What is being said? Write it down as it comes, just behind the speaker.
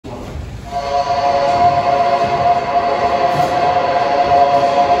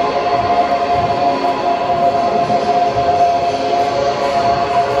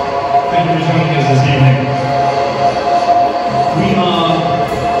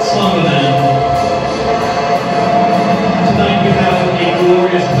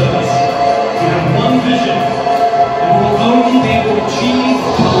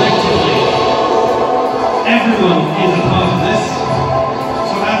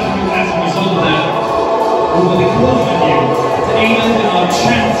who will be calling on you to aid us in our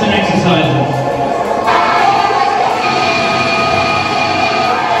chants and exercises.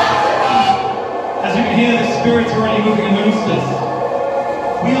 As you can hear, the spirits are already moving amongst us.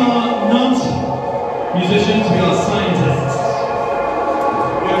 We are not musicians, we are scientists.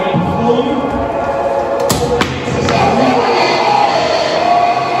 We are going to perform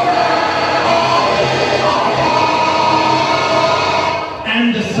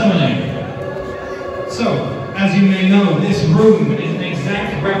and a summoning. So, as you may know, this room is an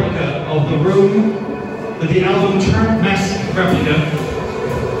exact replica of the room that the album Trout Mask Replica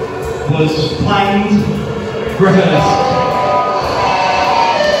was planned, rehearsed,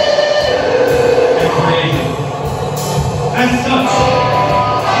 and created. As such,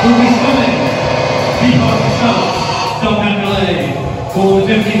 we'll be summoning Beefheart himself, Slumberman for the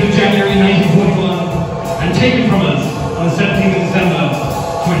 15th of January 1941, and taken from us on the 17th of December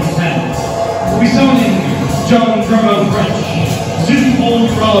 2010. We'll be summoning John Drummer French, Susan Paul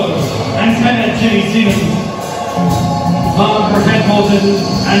Rose, and tenor Jimmy Siemens, Mark Red Morton,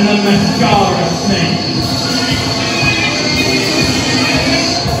 and the Mascara Snake.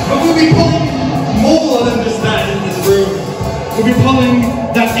 But we'll be pulling more than just that in this room. We'll be pulling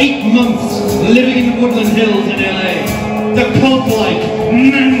that 8 months living in the Woodland Hills in LA, the cult-like,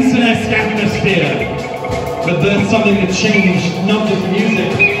 Manson-esque atmosphere that birthed something that changed not just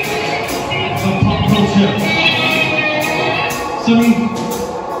music, but pop culture.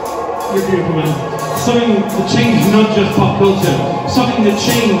 Something that changed not just pop culture, something that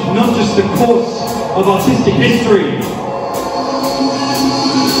changed not just the course of artistic history,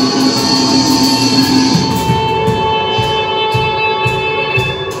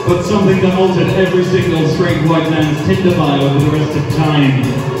 but something that altered every single straight white man's Tinder bio over the rest of time.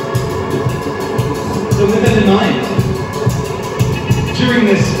 So with that in mind, during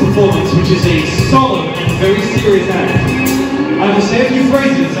this performance, which is a solemn and very serious act, I will say a few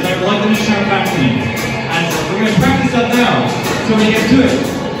phrases and I would like them to shout back to me. And we're going to practice that now, so when we get to it,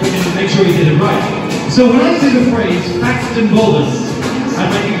 we can make sure we did it right. So when I say the phrase, fast and bulbous, I'd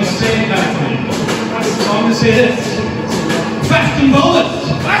like you to say it back to me. So I'm going to say this. Fast and bulbous!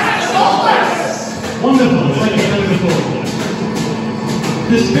 Fast and bulbous! Wonderful, it's like you've done it before.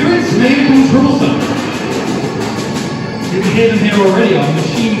 The spirits may become troublesome. You can hear them here already, our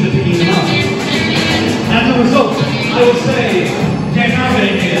machines are picking them up. As a result, I will say, get out of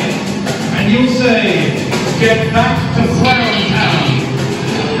here, and you'll say, get back to Frown Town.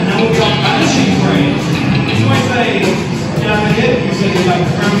 And that will be our vanishing phrase. So I say, get out of here, you say, get back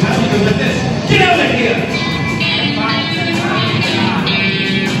to Frown Town, it goes like this, get out of here!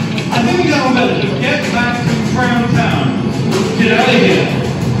 I think we got one better, just get back to Frown Town. Get out of here.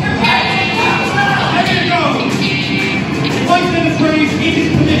 There you go! If I say the phrase, it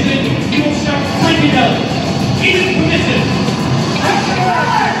is permitted, you will shout psychedelic. It is permitted.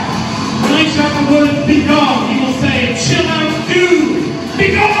 When I shout the word be gone, you will say chill out, dude! Be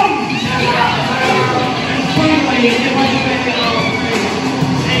gone! And finally, if I say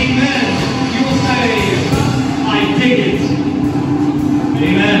amen, you will say I dig it.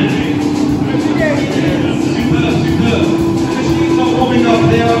 Amen. Superb, superb. The machines are warming up,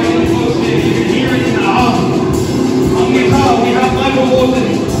 they are getting close here. You can hear it in the heart. On guitar, we have Michael Wharton.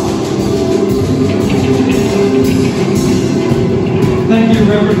 Thank you,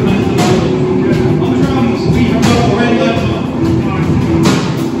 Reverend Master. On the drums, we have got Red Laptop.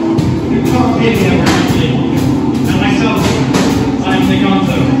 You can't hear me apparently. And myself, I'm Nick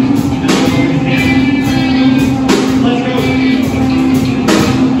Gonzo. And I'm here. Let's go.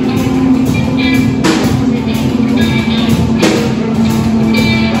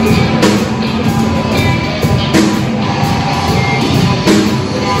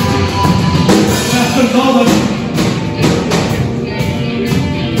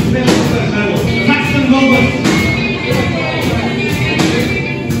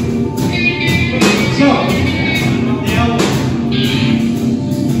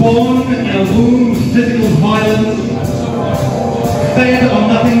 Born in a womb of physical violence, fed on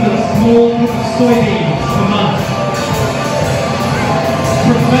nothing but a small group of soybeans per month,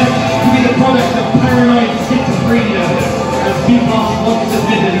 professed to be the product of paranoid schizophrenia, as Beefheart once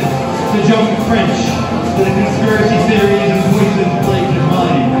admitted to John French that the conspiracy theories and voices plagued his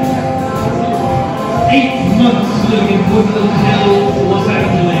mind. 8 months living in Woodland Hills, Los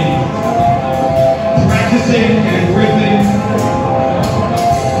Angeles, practicing and riffing.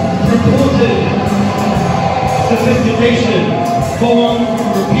 Reported sophistication born from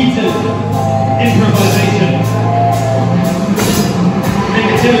repeated improvisation.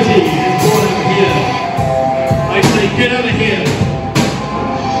 Negativity is born over here. I say, get out of here.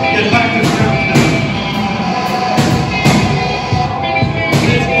 Get back to Trout House.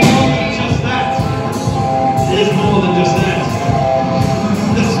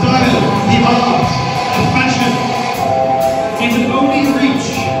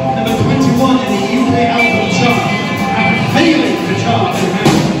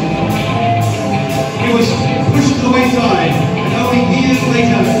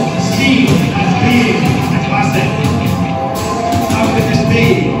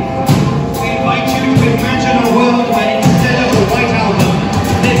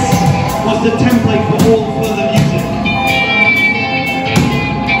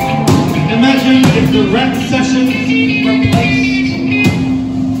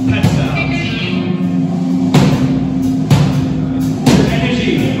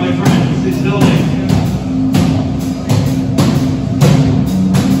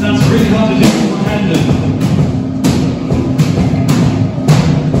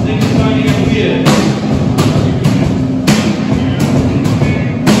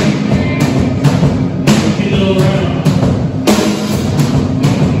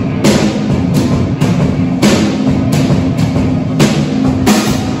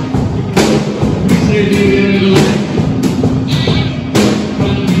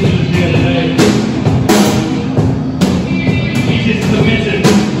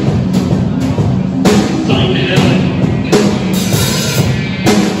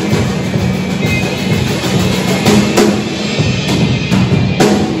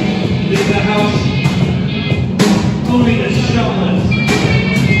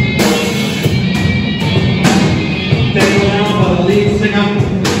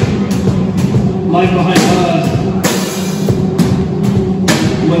 life behind bars.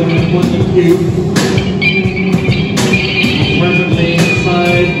 Whether it wasn't you, presently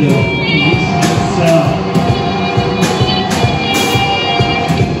inside the police cell.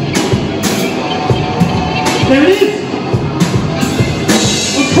 There it is!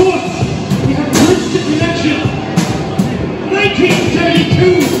 Of course! We have bridged the connection!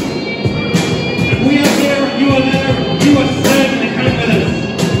 1972! And we are here, and you are there, and you are serving the count with us.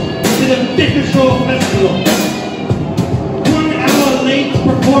 To the Bitter Shore Festival. 1 hour late,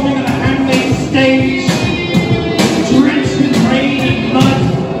 performing on the handmade stage, drenched with rain and mud.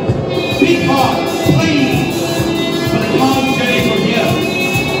 Beefheart, please! But a hard journey from here.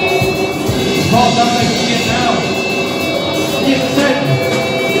 Paul Douglas is here now. He has said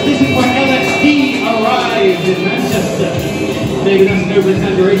that this is where LSD arrived in Manchester. Maybe that's no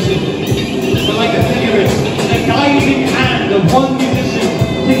exaggeration. But like a cigarette, the guiding hand of one musician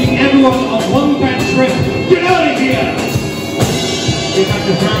taking everyone on one grand trip. Get out of here! Get back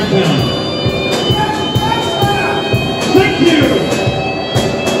to Browntown. Thank you!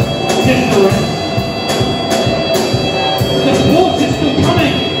 Disarray. The force is still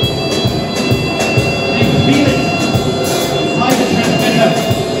coming! Feel it inside the transmitter.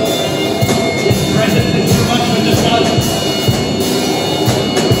 Its presence is too much for just us.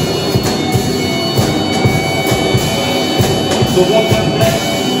 But what comes next?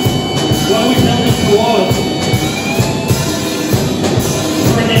 What are we building towards?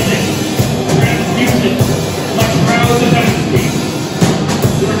 Frenetic, transmuted, like crowds of entities.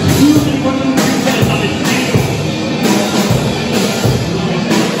 There are too many running minutes on this table.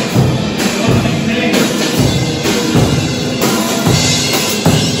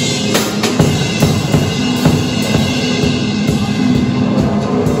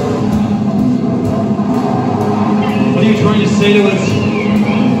 What are you trying to say to us?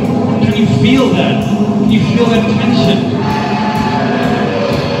 Can you feel that? Can you feel that tension?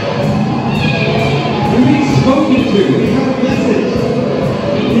 We're being spoken to. We have a message.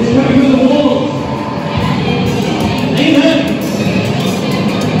 It's coming through the walls. Amen.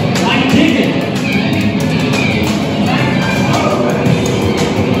 I dig it.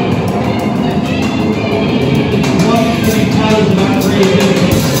 What can you tell us about creativity?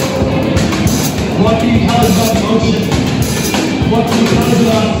 What can you tell us about motion? What can you tell us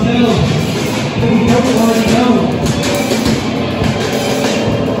about ourselves that we don't already know?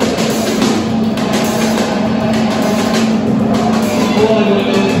 All I want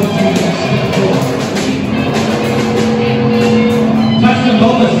to know is what you expect for. Captain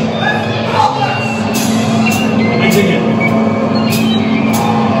Beefheart. I dig it.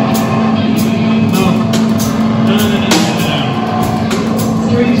 No. It's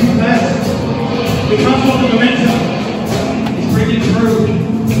going too fast. We can't stop the momentum. It's breaking through.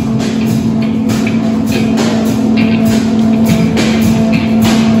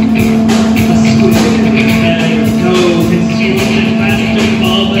 The squeeze there go, consuming and fasting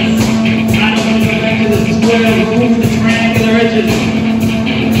marvelous. I don't want to go back to the square, remove the triangular edges.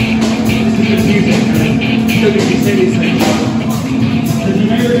 This is confusing, right? Still can you say these things? There's an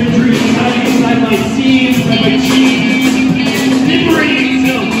American dream inside my seams, inside my cheeks. Liberating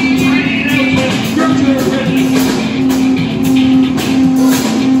itself.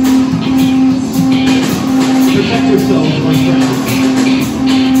 Protect yourselves, my friends.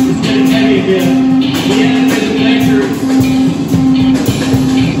 It's getting heavy again. The end is dangerous.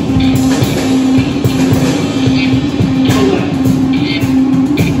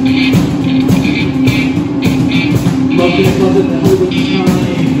 Love this, love it, the hope of time.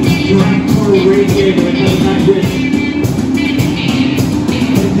 Drag for a radiator and let that wish.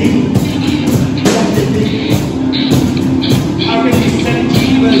 How can you send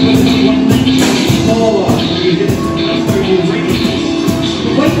Kiva with one lynch fall on you? That's where you ring.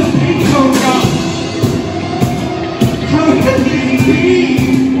 What's the pink cone gun? How can it be?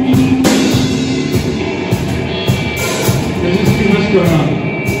 There's just too much going on.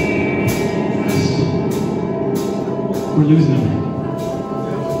 We're losing them.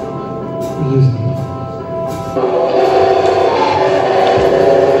 We're losing them.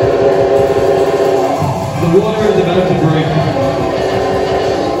 The water is about to break.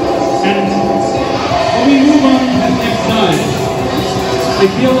 And when we move on to the next side, I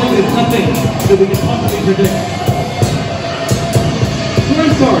feel like there's nothing that we can possibly predict. So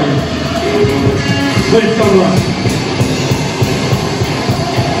I'm sorry, but it's gone wrong.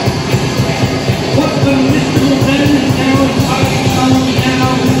 What the mystical then is now is talking on now,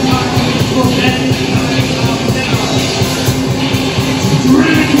 is talking mystical then is talking on now.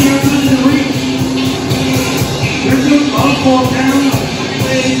 Dragging you out of the reach. There's no fall down on the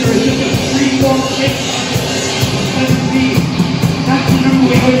highway, there is just a free walk.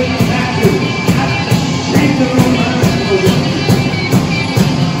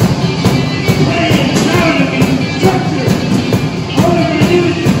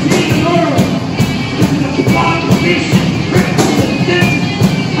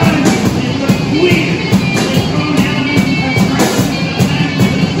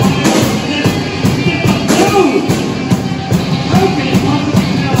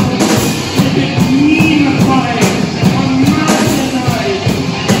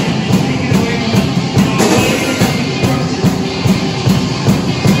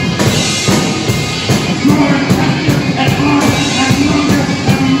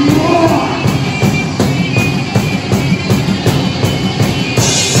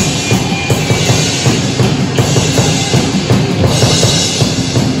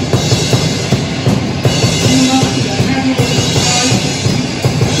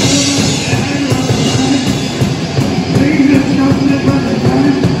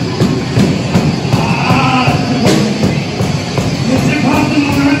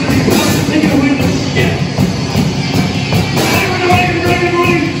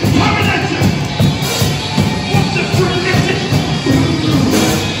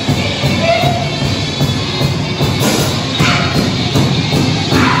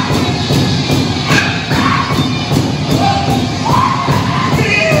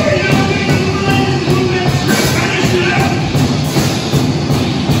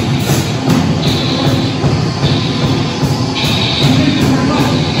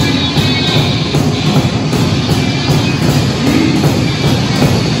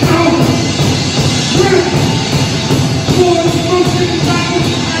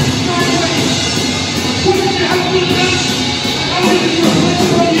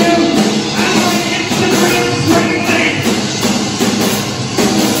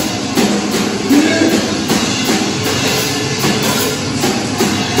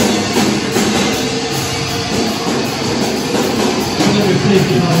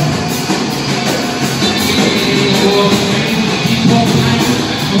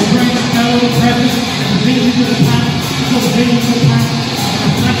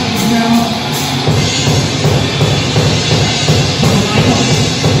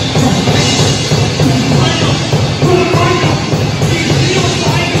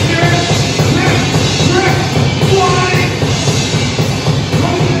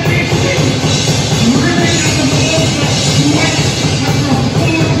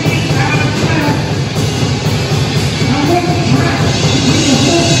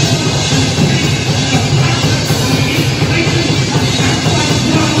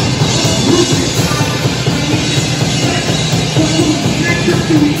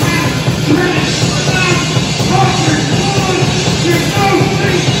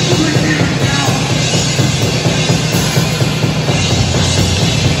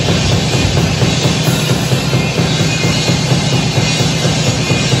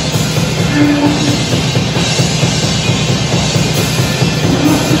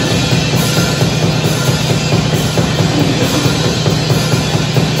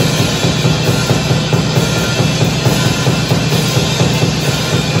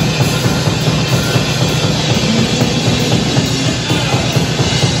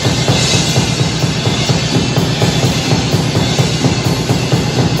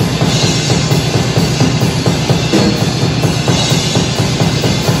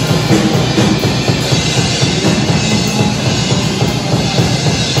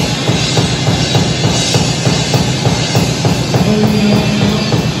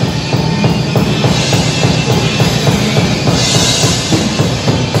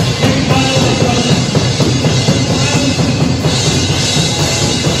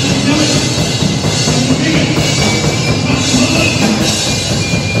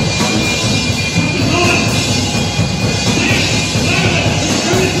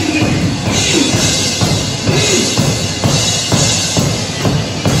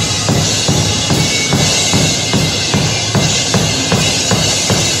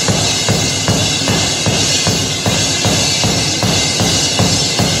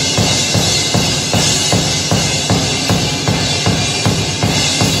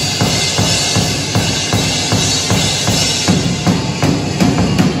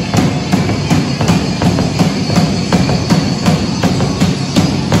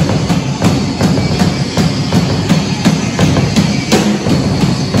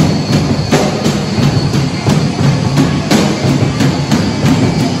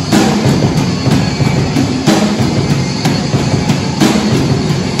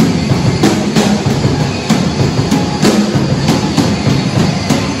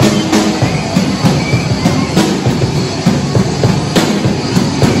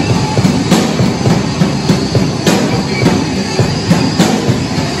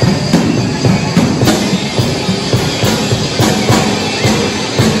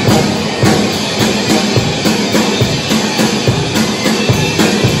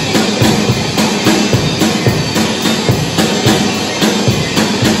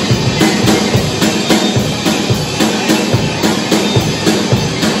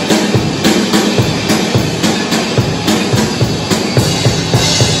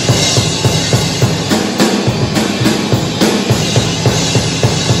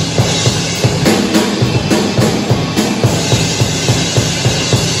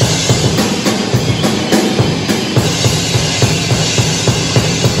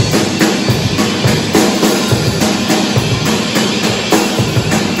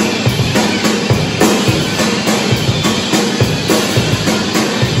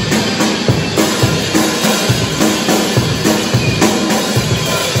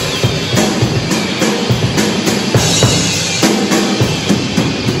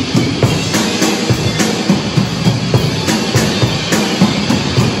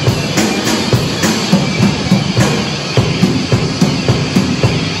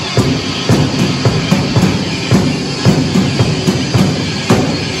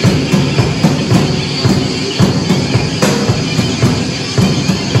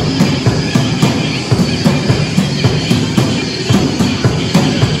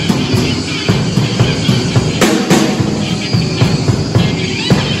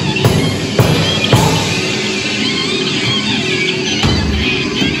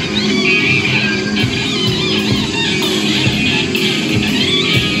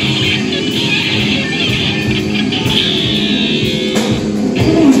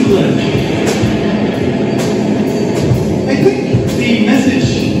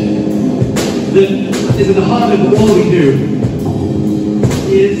 that is at the heart of all we do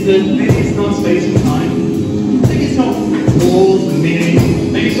is that maybe it's not space and time, maybe it's not walls and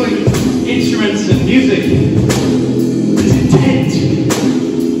meaning, maybe it's like instruments and music. There's intent.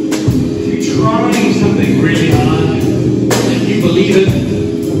 If you try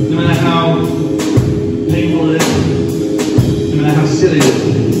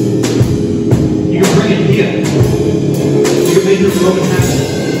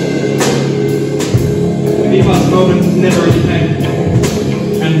past moment, never really came.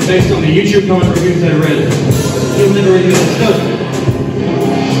 And based on the YouTube comment reviews I read, he'll never really understood.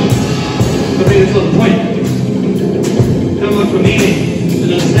 But maybe that's not the point. Don't look for meaning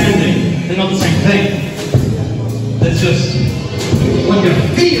and understanding. They're not the same thing. It's just what you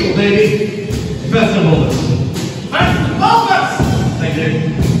feel, baby. First and foremost. First and foremost! Thank you.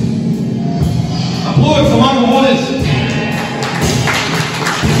 Applause for Michael Waters.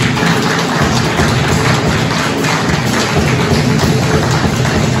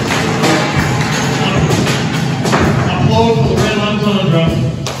 Applause for the Red Lions on the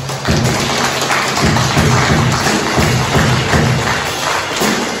drum.